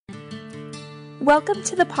Welcome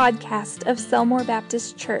to the podcast of Selmore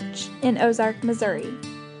Baptist Church in Ozark, Missouri.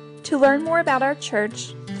 To learn more about our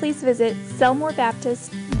church, please visit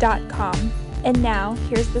selmorebaptist.com. And now,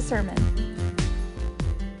 here's the sermon.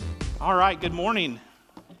 All right, good morning.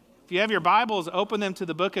 If you have your Bibles, open them to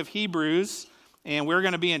the book of Hebrews, and we're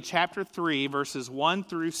going to be in chapter 3, verses 1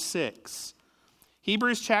 through 6.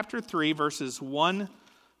 Hebrews chapter 3, verses 1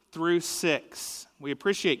 through 6. We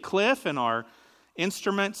appreciate Cliff and our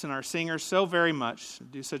instruments and our singers so very much. They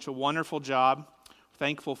do such a wonderful job.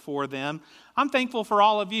 Thankful for them. I'm thankful for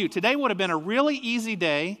all of you. Today would have been a really easy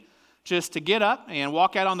day just to get up and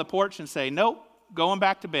walk out on the porch and say, nope, going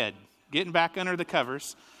back to bed, getting back under the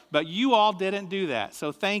covers. But you all didn't do that.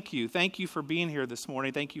 So thank you. Thank you for being here this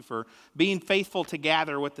morning. Thank you for being faithful to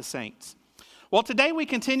gather with the saints. Well, today we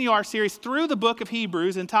continue our series through the book of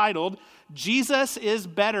Hebrews entitled, Jesus is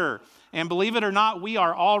Better. And believe it or not, we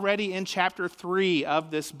are already in chapter 3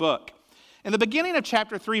 of this book. And the beginning of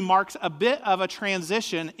chapter 3 marks a bit of a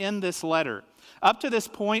transition in this letter. Up to this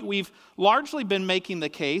point, we've largely been making the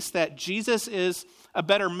case that Jesus is a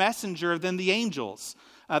better messenger than the angels.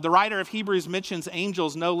 The writer of Hebrews mentions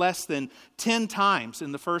angels no less than 10 times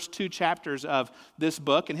in the first 2 chapters of this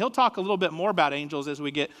book. And he'll talk a little bit more about angels as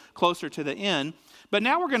we get closer to the end. But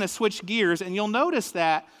now we're going to switch gears, and you'll notice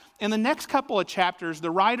that in the next couple of chapters,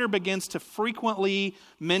 the writer begins to frequently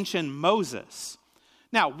mention Moses.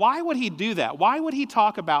 Now, why would he do that? Why would he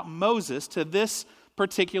talk about Moses to this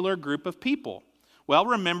particular group of people? Well,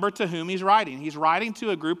 remember to whom he's writing. He's writing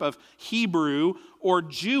to a group of Hebrew or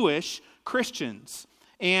Jewish Christians.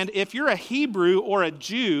 And if you're a Hebrew or a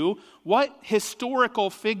Jew, what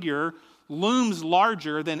historical figure looms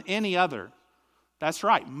larger than any other? That's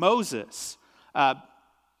right, Moses.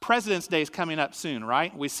 President's Day is coming up soon,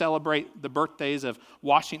 right? We celebrate the birthdays of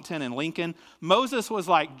Washington and Lincoln. Moses was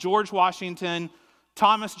like George Washington,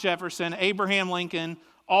 Thomas Jefferson, Abraham Lincoln,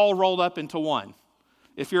 all rolled up into one,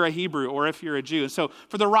 if you're a Hebrew or if you're a Jew. And so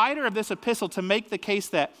for the writer of this epistle to make the case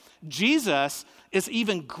that Jesus is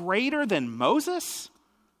even greater than Moses,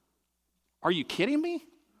 are you kidding me?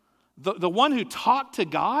 The one who talked to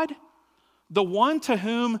God, the one to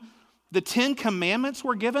whom the 10 Commandments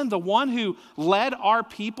were given, the one who led our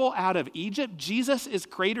people out of Egypt, Jesus is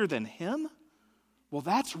greater than him? Well,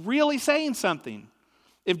 that's really saying something.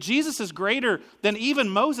 If Jesus is greater than even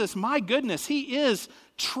Moses, my goodness, he is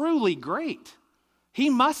truly great. He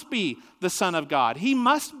must be the Son of God. He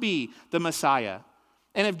must be the Messiah.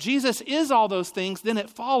 And if Jesus is all those things, then it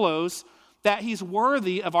follows that he's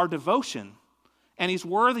worthy of our devotion, and he's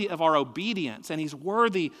worthy of our obedience, and he's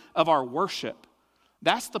worthy of our worship.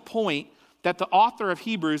 That's the point that the author of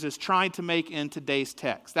Hebrews is trying to make in today's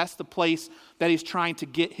text. That's the place that he's trying to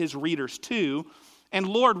get his readers to. And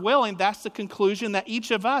Lord willing, that's the conclusion that each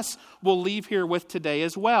of us will leave here with today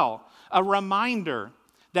as well. A reminder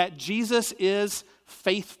that Jesus is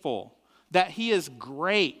faithful, that he is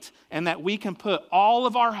great, and that we can put all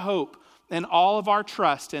of our hope and all of our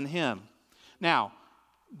trust in him. Now,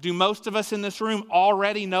 do most of us in this room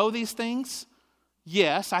already know these things?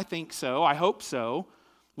 Yes, I think so. I hope so.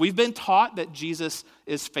 We've been taught that Jesus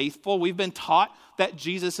is faithful. We've been taught that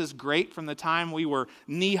Jesus is great from the time we were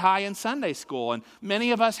knee-high in Sunday school, and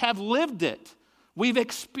many of us have lived it. We've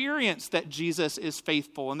experienced that Jesus is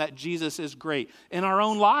faithful and that Jesus is great in our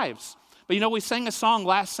own lives. But we sang a song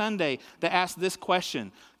last Sunday that asked this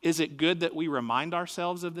question: is it good that we remind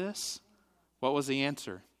ourselves of this? What was the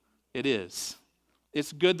answer? It is.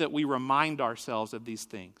 It's good that we remind ourselves of these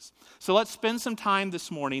things. So let's spend some time this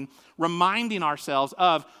morning reminding ourselves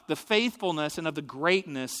of the faithfulness and of the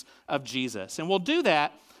greatness of Jesus. And we'll do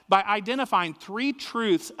that by identifying 3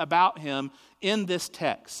 truths about him in this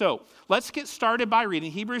text. So let's get started by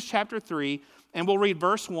reading Hebrews chapter 3, and we'll read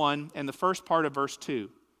verse 1 and the first part of verse 2.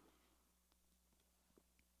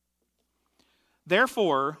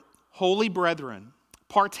 Therefore, holy brethren,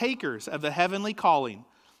 partakers of the heavenly calling,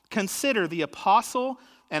 consider the apostle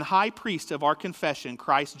and high priest of our confession,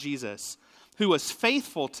 Christ Jesus, who was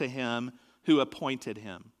faithful to him who appointed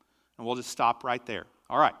him. And we'll just stop right there.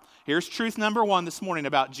 All right, here's truth number 1 this morning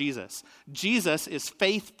about Jesus. Jesus is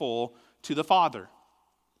faithful to the Father.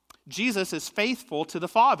 Jesus is faithful to the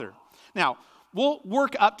Father. Now, we'll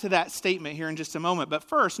work up to that statement here in just a moment, but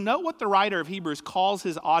first, note what the writer of Hebrews calls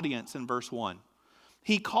his audience in verse 1.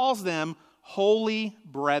 He calls them holy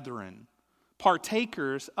brethren,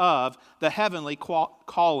 partakers of the heavenly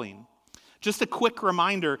calling. Just a quick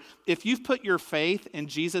reminder, if you've put your faith in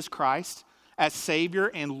Jesus Christ as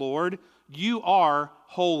Savior and Lord, you are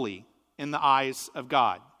holy in the eyes of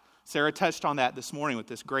God. Sarah touched on that this morning with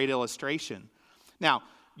this great illustration. Now,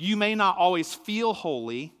 you may not always feel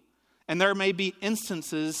holy, And there may be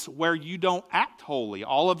instances where you don't act holy.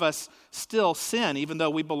 All of us still sin, even though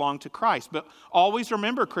we belong to Christ. But always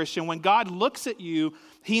remember, Christian, when God looks at you,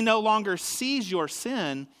 he no longer sees your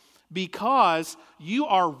sin because you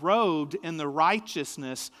are robed in the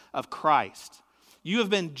righteousness of Christ. You have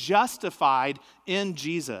been justified in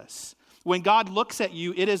Jesus. When God looks at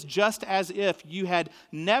you, it is just as if you had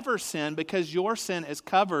never sinned because your sin is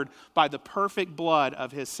covered by the perfect blood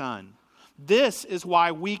of his Son. This is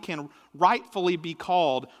why we can rightfully be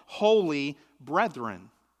called holy brethren.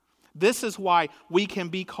 This is why we can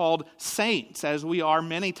be called saints, as we are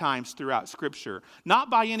many times throughout Scripture. Not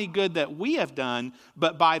by any good that we have done,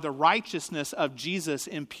 but by the righteousness of Jesus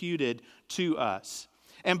imputed to us.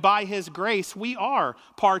 And by his grace, we are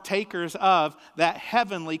partakers of that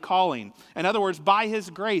heavenly calling. In other words, by his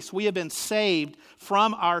grace, we have been saved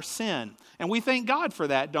from our sin. And we thank God for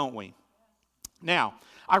that, don't we? Now,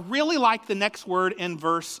 I really like the next word in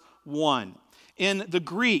verse 1. In the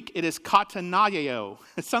Greek, it is katanaio,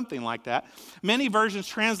 something like that. Many versions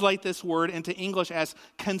translate this word into English as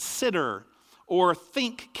consider, or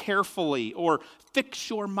think carefully, or fix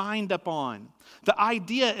your mind upon. The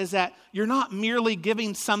idea is that you're not merely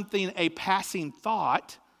giving something a passing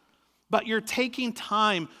thought, but you're taking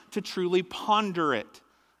time to truly ponder it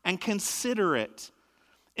and consider it.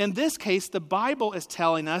 In this case, the Bible is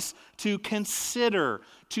telling us to consider,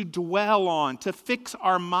 to dwell on, to fix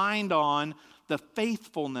our mind on the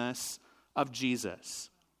faithfulness of Jesus.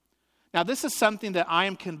 Now, this is something that I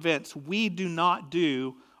am convinced we do not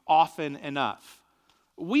do often enough.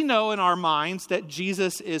 We know in our minds that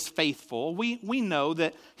Jesus is faithful. We know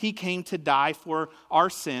that he came to die for our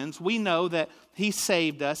sins. We know that he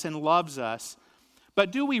saved us and loves us.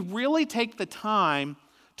 But do we really take the time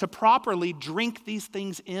to properly drink these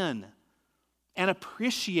things in and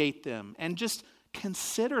appreciate them and just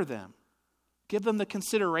consider them? Give them the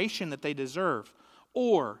consideration that they deserve.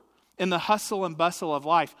 Or, in the hustle and bustle of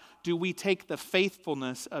life, do we take the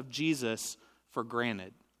faithfulness of Jesus for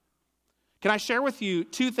granted? Can I share with you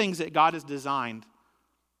two things that God has designed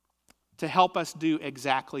to help us do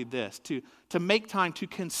exactly this, to make time to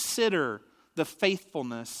consider the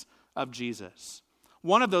faithfulness of Jesus?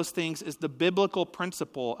 One of those things is the biblical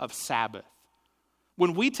principle of Sabbath.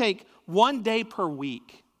 When we take one day per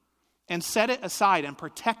week and set it aside and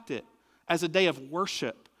protect it as a day of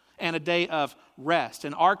worship and a day of rest.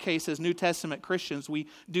 In our case, as New Testament Christians, we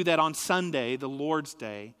do that on Sunday, the Lord's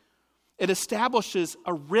Day. It establishes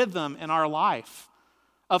a rhythm in our life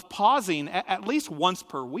of pausing at least once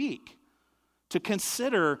per week to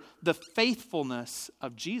consider the faithfulness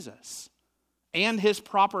of Jesus and his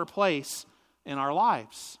proper place in our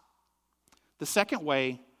lives. The second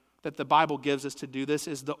way that the Bible gives us to do this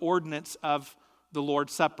is the ordinance of the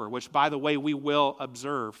Lord's Supper, which, by the way, we will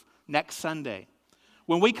observe next Sunday.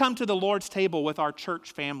 When we come to the Lord's table with our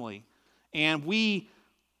church family and we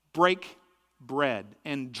break bread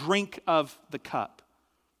and drink of the cup,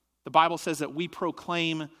 the Bible says that we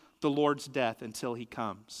proclaim the Lord's death until he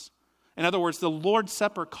comes. In other words, the Lord's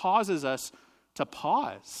Supper causes us to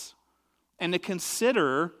pause and to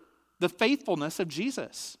consider the faithfulness of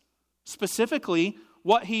Jesus, specifically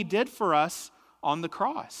what he did for us on the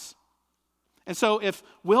cross. And so if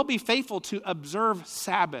we'll be faithful to observe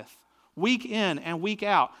Sabbath week in and week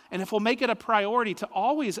out, and if we'll make it a priority to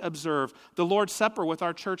always observe the Lord's Supper with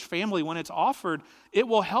our church family when it's offered, it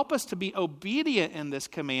will help us to be obedient in this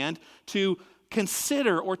command to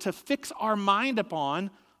consider or to fix our mind upon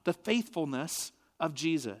the faithfulness of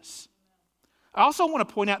Jesus. I also want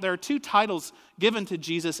to point out there are two titles given to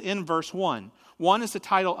Jesus in verse 1. One is the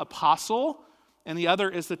title apostle, and the other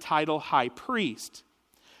is the title high priest.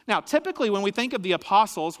 Now, typically when we think of the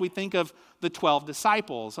apostles, we think of the 12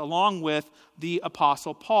 disciples, along with the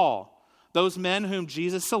apostle Paul, those men whom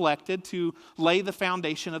Jesus selected to lay the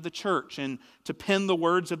foundation of the church and to pen the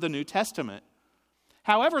words of the New Testament.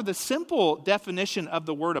 However, the simple definition of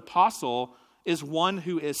the word apostle is one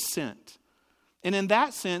who is sent. And in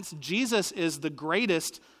that sense, Jesus is the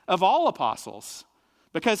greatest of all apostles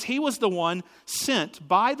because he was the one sent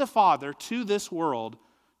by the Father to this world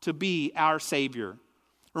to be our Savior.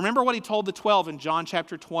 Remember what he told the 12 in John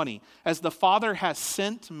chapter 20. As the Father has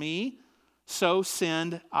sent me, so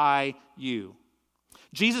send I you.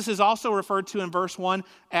 Jesus is also referred to in verse 1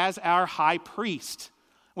 as our high priest.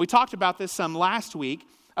 We talked about this some last week.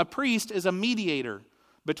 A priest is a mediator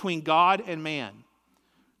between God and man.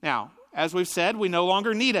 Now, as we've said, we no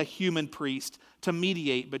longer need a human priest to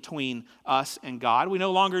mediate between us and God. We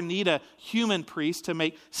no longer need a human priest to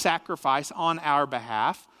make sacrifice on our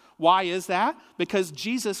behalf. Why is that? Because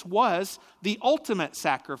Jesus was the ultimate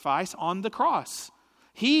sacrifice on the cross.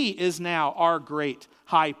 He is now our great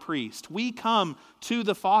high priest. We come to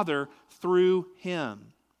the Father through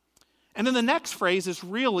him. And then the next phrase is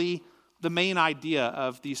really the main idea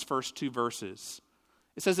of these first two verses.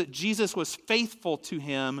 It says that Jesus was faithful to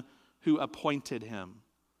him who appointed him.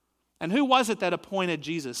 And who was it that appointed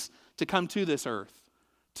Jesus to come to this earth,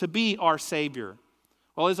 to be our Savior?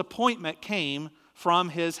 Well, his appointment came from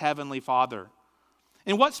his heavenly Father.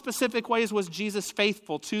 In what specific ways was Jesus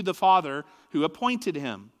faithful to the Father who appointed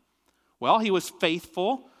him? Well, he was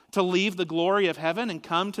faithful to leave the glory of heaven and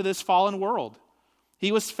come to this fallen world.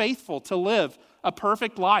 He was faithful to live a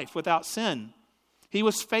perfect life without sin. He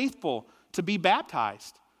was faithful to be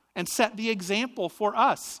baptized and set the example for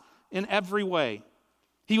us in every way.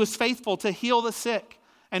 He was faithful to heal the sick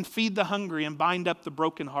and feed the hungry and bind up the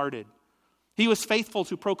brokenhearted. He was faithful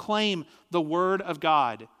to proclaim the word of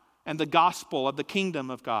God and the gospel of the kingdom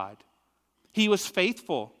of God. He was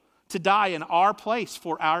faithful to die in our place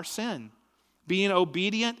for our sin, being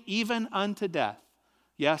obedient even unto death.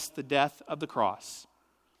 Yes, the death of the cross.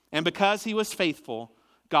 And because he was faithful,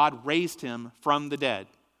 God raised him from the dead,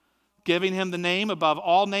 giving him the name above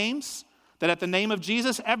all names, that at the name of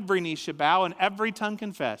Jesus every knee should bow and every tongue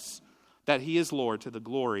confess that he is Lord to the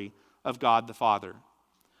glory of God the Father.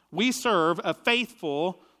 We serve a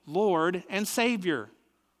faithful Lord and Savior.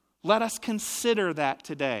 Let us consider that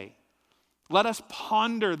today. Let us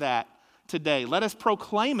ponder that today. Let us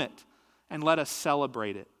proclaim it and let us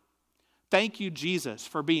celebrate it. Thank you, Jesus,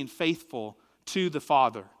 for being faithful to the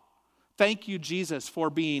Father. Thank you, Jesus, for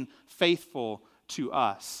being faithful to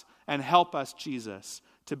us. And help us, Jesus,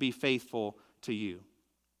 to be faithful to you.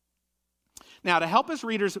 Now, to help his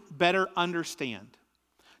readers better understand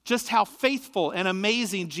just how faithful and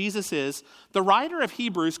amazing Jesus is, the writer of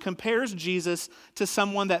Hebrews compares Jesus to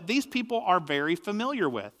someone that these people are very familiar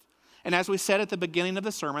with. And as we said at the beginning of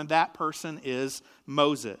the sermon, that person is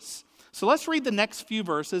Moses. So let's read the next few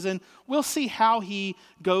verses and we'll see how he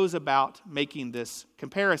goes about making this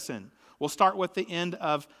comparison. We'll start with the end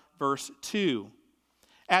of verse 2.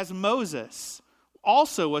 As Moses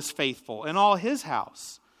also was faithful in all his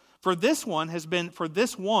house, for this one,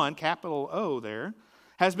 capital O there,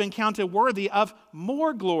 has been counted worthy of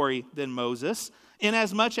more glory than Moses,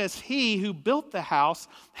 inasmuch as he who built the house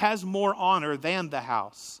has more honor than the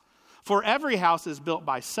house. For every house is built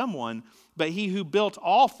by someone, but he who built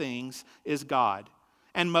all things is God.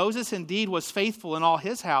 And Moses indeed was faithful in all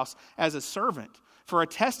his house as a servant, for a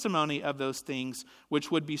testimony of those things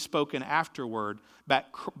which would be spoken afterward,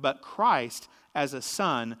 but Christ as a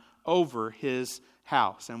son over his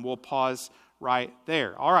house. And we'll pause right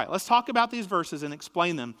there. All right, let's talk about these verses and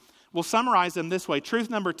explain them. We'll summarize them this way. Truth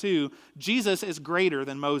number 2, Jesus is greater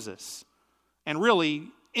than Moses. And really,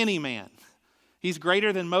 any man. He's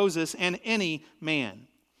greater than Moses and any man.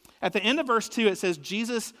 At the end of verse 2, it says,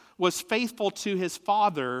 Jesus was faithful to his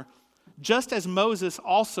Father, just as Moses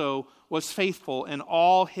also was faithful in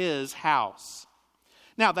all his house.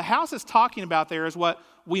 Now, the house it's talking about there is what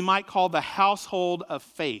we might call the household of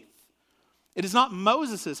faith. It is not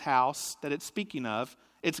Moses' house that it's speaking of,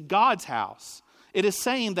 it's God's house. It is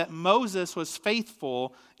saying that Moses was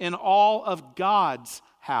faithful in all of God's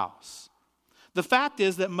house. The fact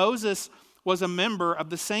is that Moses was a member of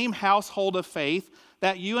the same household of faith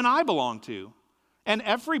that you and I belong to, and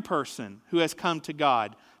every person who has come to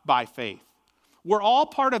God by faith. We're all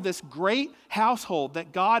part of this great household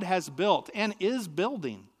that God has built and is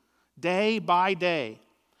building day by day.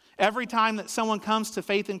 Every time that someone comes to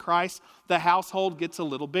faith in Christ, the household gets a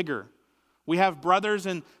little bigger. We have brothers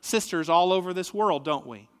and sisters all over this world, don't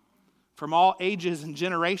we? From all ages and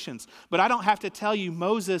generations. But I don't have to tell you,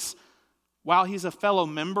 Moses, while he's a fellow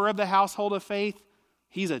member of the household of faith,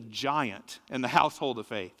 he's a giant in the household of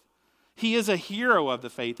faith. He is a hero of the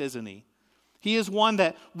faith, isn't he? He is one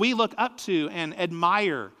that we look up to and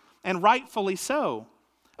admire, and rightfully so.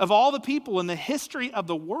 Of all the people in the history of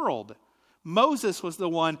the world, Moses was the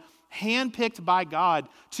one handpicked by God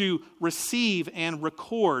to receive and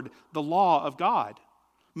record the law of God.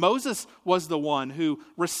 Moses was the one who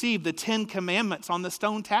received the 10 commandments on the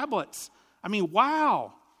stone tablets. I mean,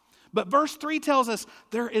 wow. But verse 3 tells us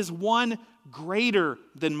there is one greater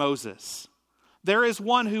than Moses. There is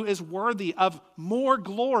one who is worthy of more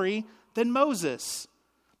glory than Moses.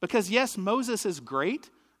 Because yes, Moses is great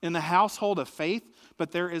in the household of faith,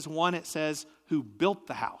 but there is one, it says, who built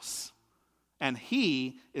the house. And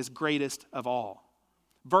he is greatest of all.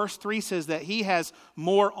 Verse 3 says that he has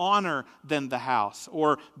more honor than the house,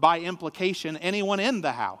 or by implication, anyone in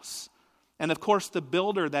the house. And of course, the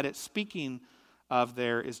builder that it's speaking of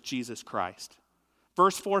there is Jesus Christ.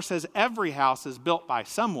 Verse 4 says every house is built by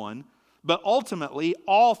someone, but ultimately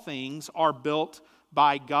all things are built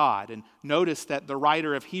by God. And notice that the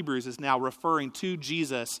writer of Hebrews is now referring to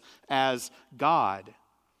Jesus as God.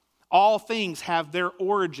 All things have their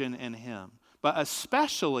origin in him, but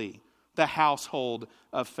especially the household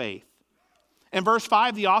of faith. In verse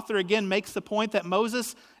 5, the author again makes the point that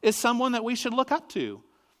Moses is someone that we should look up to.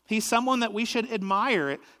 He's someone that we should admire.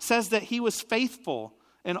 It says that he was faithful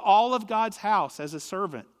in all of God's house as a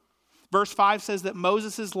servant. Verse 5 says that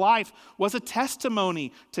Moses' life was a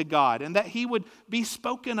testimony to God and that he would be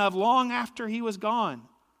spoken of long after he was gone.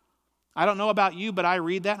 I don't know about you, but I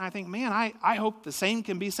read that and I think, man, I hope the same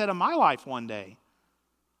can be said of my life one day.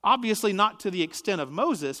 Obviously not to the extent of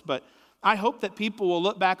Moses, but I hope that people will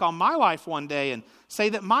look back on my life one day and say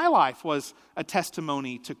that my life was a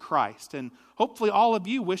testimony to Christ. And hopefully all of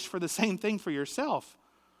you wish for the same thing for yourself.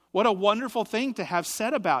 What a wonderful thing to have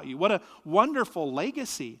said about you. What a wonderful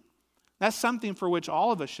legacy. That's something for which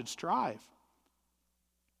all of us should strive.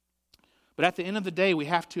 But at the end of the day, we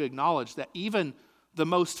have to acknowledge that even the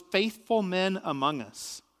most faithful men among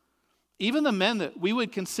us, even the men that we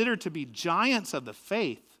would consider to be giants of the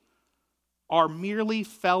faith, are merely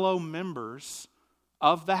fellow members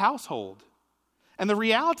of the household. And the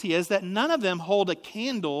reality is that none of them hold a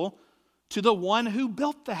candle to the one who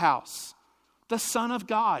built the house, the Son of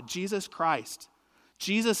God, Jesus Christ.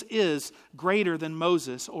 Jesus is greater than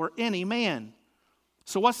Moses or any man.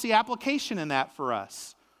 So what's the application in that for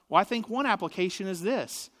us? Well, I think one application is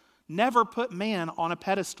this: never put man on a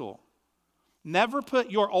pedestal. Never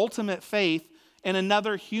put your ultimate faith in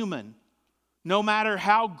another human, no matter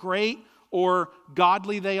how great or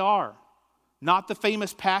godly they are. Not the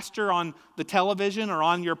famous pastor on the television or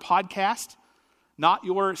on your podcast, not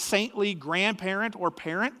your saintly grandparent or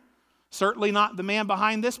parent, certainly not the man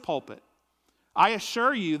behind this pulpit. I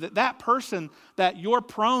assure you that that person that you're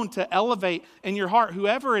prone to elevate in your heart,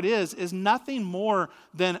 whoever it is nothing more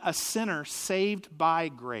than a sinner saved by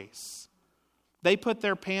grace. They put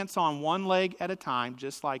their pants on one leg at a time,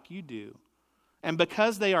 just like you do. And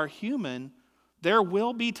because they are human, there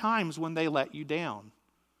will be times when they let you down.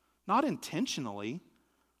 Not intentionally,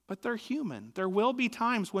 but they're human. There will be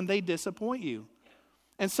times when they disappoint you.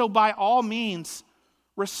 And so by all means,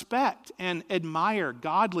 respect and admire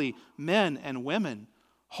godly men and women.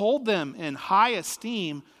 Hold them in high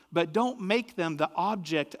esteem, but don't make them the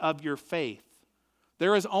object of your faith.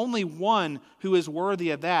 There is only one who is worthy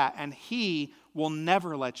of that, and he will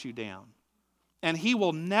never let you down. And he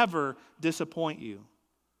will never disappoint you.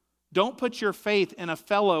 Don't put your faith in a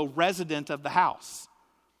fellow resident of the house.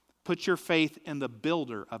 Put your faith in the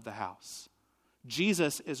builder of the house.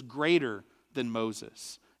 Jesus is greater than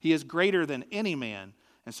Moses. He is greater than any man,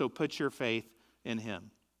 and so put your faith in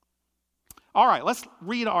him. All right, let's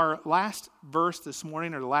read our last verse this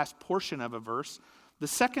morning, or the last portion of a verse, the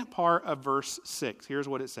second part of verse 6. Here's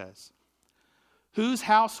what it says: whose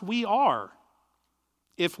house we are,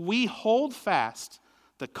 if we hold fast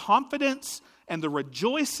the confidence and the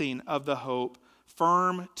rejoicing of the hope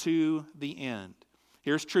firm to the end.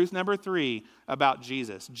 Here's truth number 3 about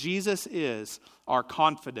Jesus. Jesus is our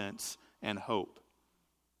confidence and hope.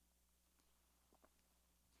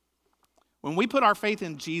 When we put our faith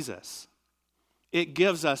in Jesus, it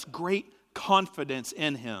gives us great confidence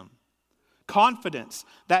in him. Confidence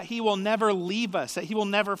that he will never leave us, that he will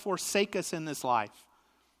never forsake us in this life.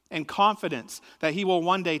 And confidence that he will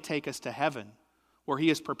one day take us to heaven, where he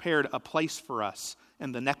has prepared a place for us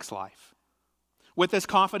in the next life. With this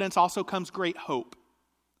confidence also comes great hope,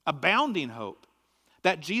 abounding hope,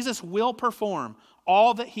 that Jesus will perform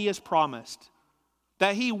all that he has promised,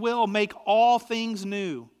 that he will make all things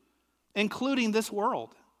new, including this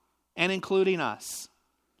world and including us.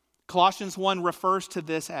 Colossians 1 refers to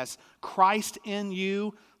this as Christ in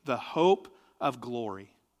you, the hope of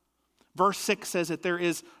glory. Verse 6 says that there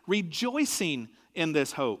is rejoicing in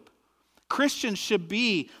this hope. Christians should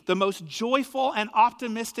be the most joyful and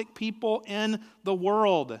optimistic people in the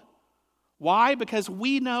world. Why? Because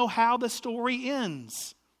we know how the story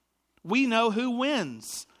ends. We know who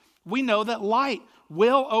wins. We know that light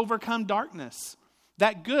will overcome darkness,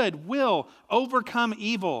 that good will overcome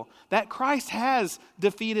evil, that Christ has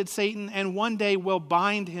defeated Satan and one day will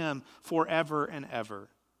bind him forever and ever.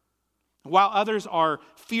 While others are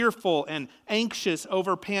fearful and anxious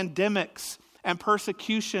over pandemics and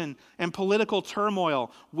persecution and political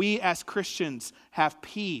turmoil, we as Christians have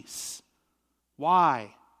peace.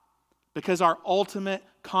 Why? Because our ultimate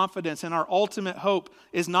confidence and our ultimate hope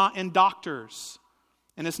is not in doctors,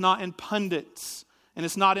 and it's not in pundits, and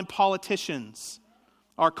it's not in politicians.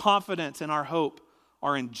 Our confidence and our hope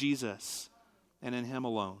are in Jesus and in him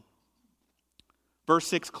alone. Verse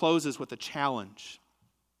 6 closes with a challenge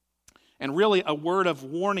and really a word of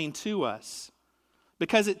warning to us.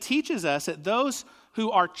 because it teaches us that those who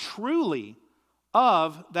are truly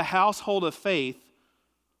of the household of faith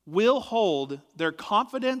will hold their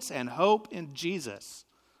confidence and hope in Jesus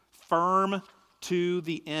firm to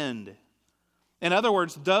the end. In other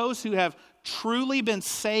words, those who have truly been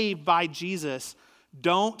saved by Jesus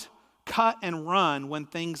don't cut and run when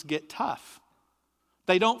things get tough.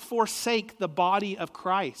 They don't forsake the body of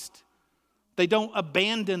Christ. They don't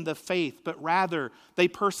abandon the faith, but rather they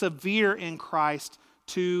persevere in Christ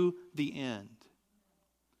to the end.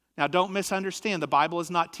 Now, don't misunderstand. The Bible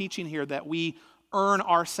is not teaching here that we earn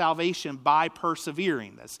our salvation by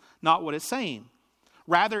persevering. That's not what it's saying.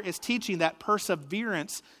 Rather, it's teaching that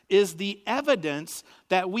perseverance is the evidence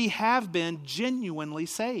that we have been genuinely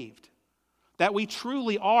saved, that we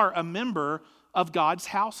truly are a member of God's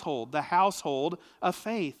household, the household of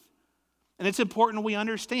faith. And it's important we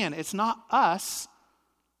understand it's not us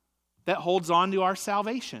that holds on to our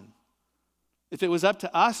salvation. If it was up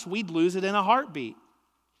to us, we'd lose it in a heartbeat.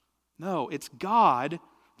 No, it's God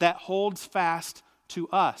that holds fast to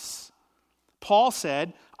us. Paul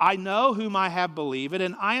said, I know whom I have believed,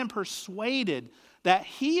 and I am persuaded that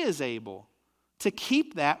he is able to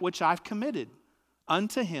keep that which I've committed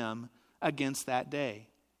unto him against that day.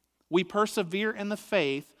 We persevere in the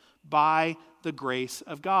faith by the grace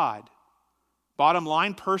of God. Bottom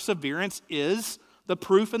line, perseverance is the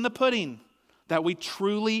proof in the pudding that we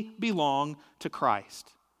truly belong to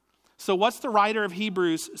Christ. So what's the writer of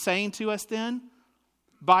Hebrews saying to us then?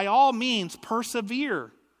 By all means,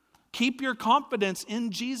 persevere. Keep your confidence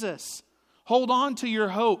in Jesus. Hold on to your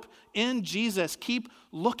hope in Jesus. Keep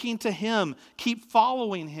looking to him. Keep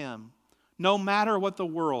following him, no matter what the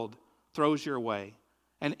world throws your way.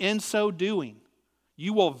 And in so doing,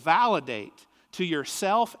 you will validate to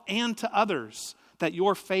yourself and to others that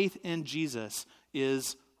your faith in Jesus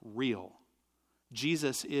is real.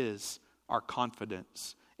 Jesus is our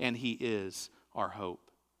confidence, and he is our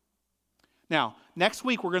hope. Now, next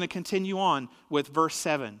week we're going to continue on with verse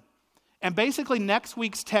 7. And basically next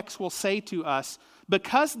week's text will say to us,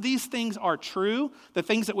 because these things are true, the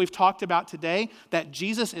things that we've talked about today, that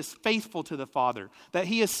Jesus is faithful to the Father, that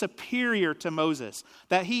he is superior to Moses,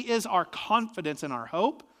 that he is our confidence and our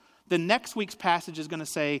hope, the next week's passage is going to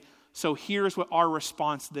say, so here's what our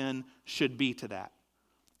response then should be to that.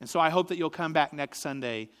 And so I hope that you'll come back next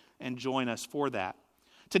Sunday and join us for that.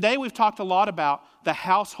 Today we've talked a lot about the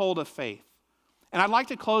household of faith. And I'd like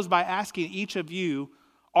to close by asking each of you,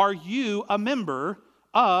 are you a member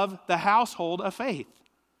of the household of faith?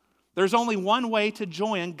 There's only one way to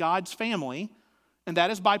join God's family, and that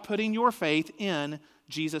is by putting your faith in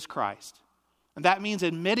Jesus Christ. And that means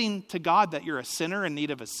admitting to God that you're a sinner in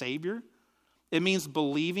need of a Savior. It means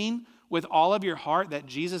believing with all of your heart that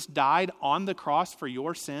Jesus died on the cross for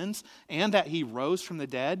your sins and that he rose from the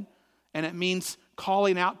dead. And it means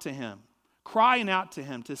calling out to him, crying out to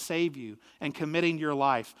him to save you, and committing your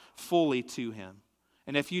life fully to him.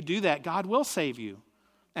 And if you do that, God will save you,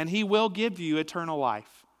 and he will give you eternal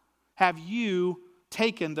life. Have you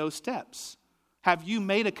taken those steps? Have you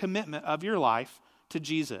made a commitment of your life to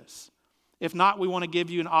Jesus? If not, we want to give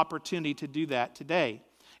you an opportunity to do that today.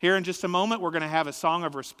 Here in just a moment, we're going to have a song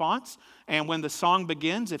of response. And when the song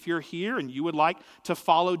begins, if you're here and you would like to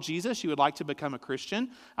follow Jesus, you would like to become a Christian,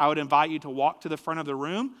 I would invite you to walk to the front of the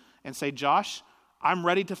room and say, Josh, I'm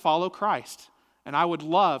ready to follow Christ. And I would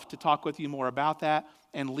love to talk with you more about that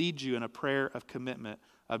and lead you in a prayer of commitment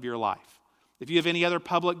of your life. If you have any other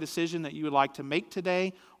public decision that you would like to make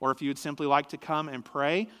today, or if you would simply like to come and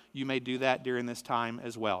pray, you may do that during this time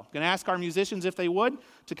as well. I'm going to ask our musicians, if they would,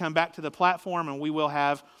 to come back to the platform, and we will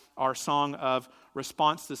have our song of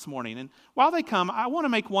response this morning. And while they come, I want to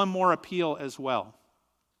make one more appeal as well.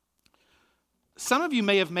 Some of you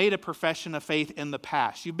may have made a profession of faith in the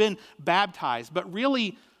past. You've been baptized, but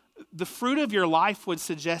really the fruit of your life would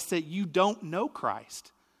suggest that you don't know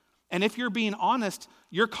Christ. And if you're being honest,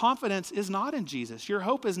 your confidence is not in Jesus. Your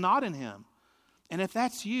hope is not in him. And if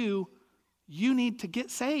that's you, you need to get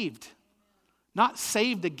saved. Not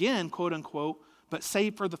saved again, quote unquote, but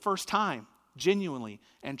saved for the first time, genuinely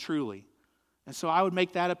and truly. And so I would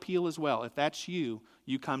make that appeal as well. If that's you,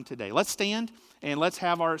 you come today. Let's stand and let's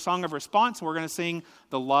have our song of response. We're going to sing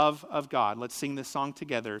The Love of God. Let's sing this song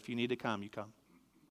together. If you need to come, you come.